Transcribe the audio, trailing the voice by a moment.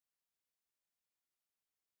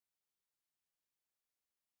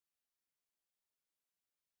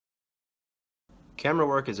Camera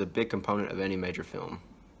work is a big component of any major film.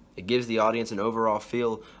 It gives the audience an overall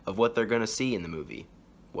feel of what they're going to see in the movie,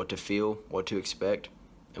 what to feel, what to expect,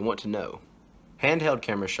 and what to know. Handheld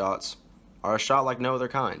camera shots are a shot like no other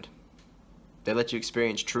kind. They let you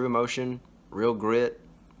experience true emotion, real grit,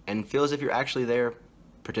 and feel as if you're actually there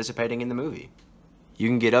participating in the movie. You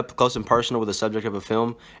can get up close and personal with the subject of a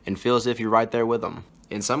film and feel as if you're right there with them.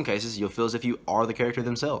 In some cases, you'll feel as if you are the character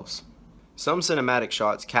themselves. Some cinematic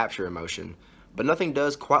shots capture emotion, but nothing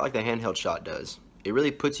does quite like the handheld shot does. It really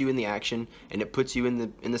puts you in the action, and it puts you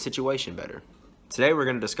in the situation better. Today we're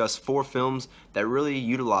going to discuss 4 films that really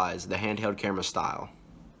utilize the handheld camera style.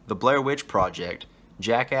 The Blair Witch Project,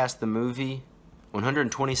 Jackass the Movie,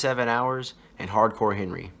 127 Hours, and Hardcore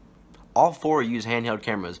Henry. All 4 use handheld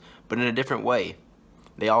cameras, but in a different way.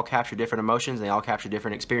 They all capture different emotions, and they all capture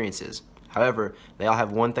different experiences. However, they all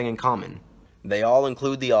have one thing in common. They all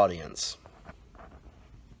include the audience.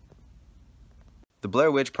 The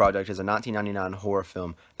Blair Witch Project is a 1999 horror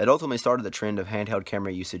film that ultimately started the trend of handheld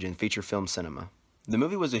camera usage in feature film cinema. The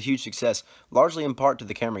movie was a huge success, largely in part to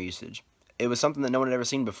the camera usage. It was something that no one had ever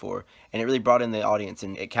seen before, and it really brought in the audience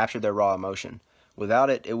and it captured their raw emotion.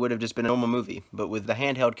 Without it, it would have just been a normal movie, but with the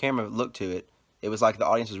handheld camera look to it, it was like the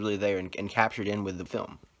audience was really there and captured in with the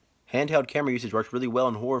film. Handheld camera usage works really well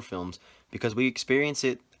in horror films because we experience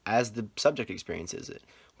it as the subject experiences it.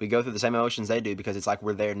 We go through the same emotions they do because it's like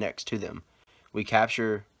we're there next to them. We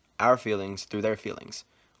capture our feelings through their feelings.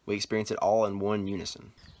 We experience it all in one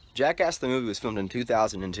unison. Jackass the Movie was filmed in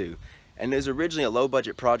 2002, and it was originally a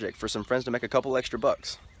low-budget project for some friends to make a couple extra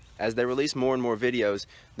bucks. As they released more and more videos,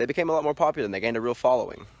 they became a lot more popular and they gained a real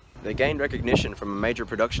following. They gained recognition from a major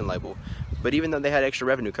production label, but even though they had extra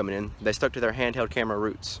revenue coming in, they stuck to their handheld camera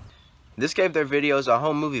roots. This gave their videos a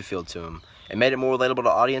home movie feel to them. It made it more relatable to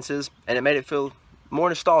audiences, and it made it feel more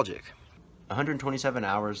nostalgic. 127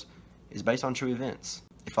 Hours is based on true events.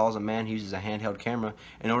 It follows a man who uses a handheld camera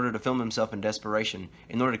in order to film himself in desperation,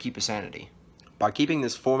 in order to keep his sanity. By keeping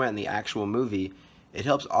this format in the actual movie, it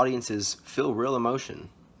helps audiences feel real emotion.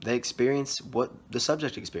 They experience what the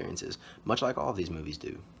subject experiences, much like all of these movies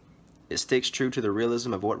do. It sticks true to the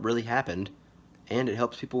realism of what really happened, and it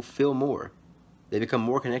helps people feel more. They become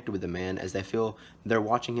more connected with the man as they feel they're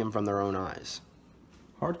watching him from their own eyes.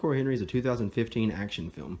 Hardcore Henry is a 2015 action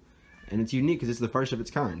film, and it's unique because it's the first of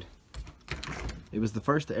its kind. It was the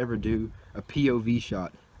first to ever do a POV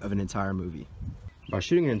shot of an entire movie. By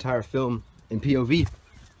shooting an entire film in POV,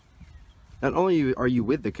 not only are you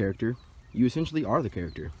with the character, you essentially are the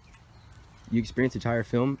character. You experience the entire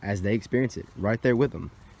film as they experience it, right there with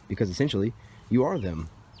them, because essentially, you are them.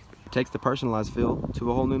 It takes the personalized feel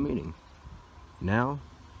to a whole new meaning. Now,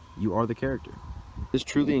 you are the character. This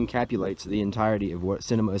truly encapsulates the entirety of what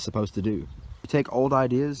cinema is supposed to do. You take old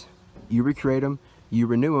ideas, you recreate them, you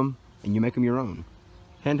renew them, and you make them your own.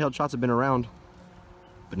 Handheld shots have been around,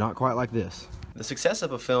 but not quite like this. The success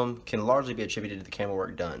of a film can largely be attributed to the camera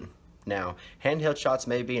work done. Now, handheld shots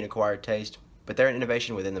may be an acquired taste, but they're an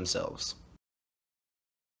innovation within themselves.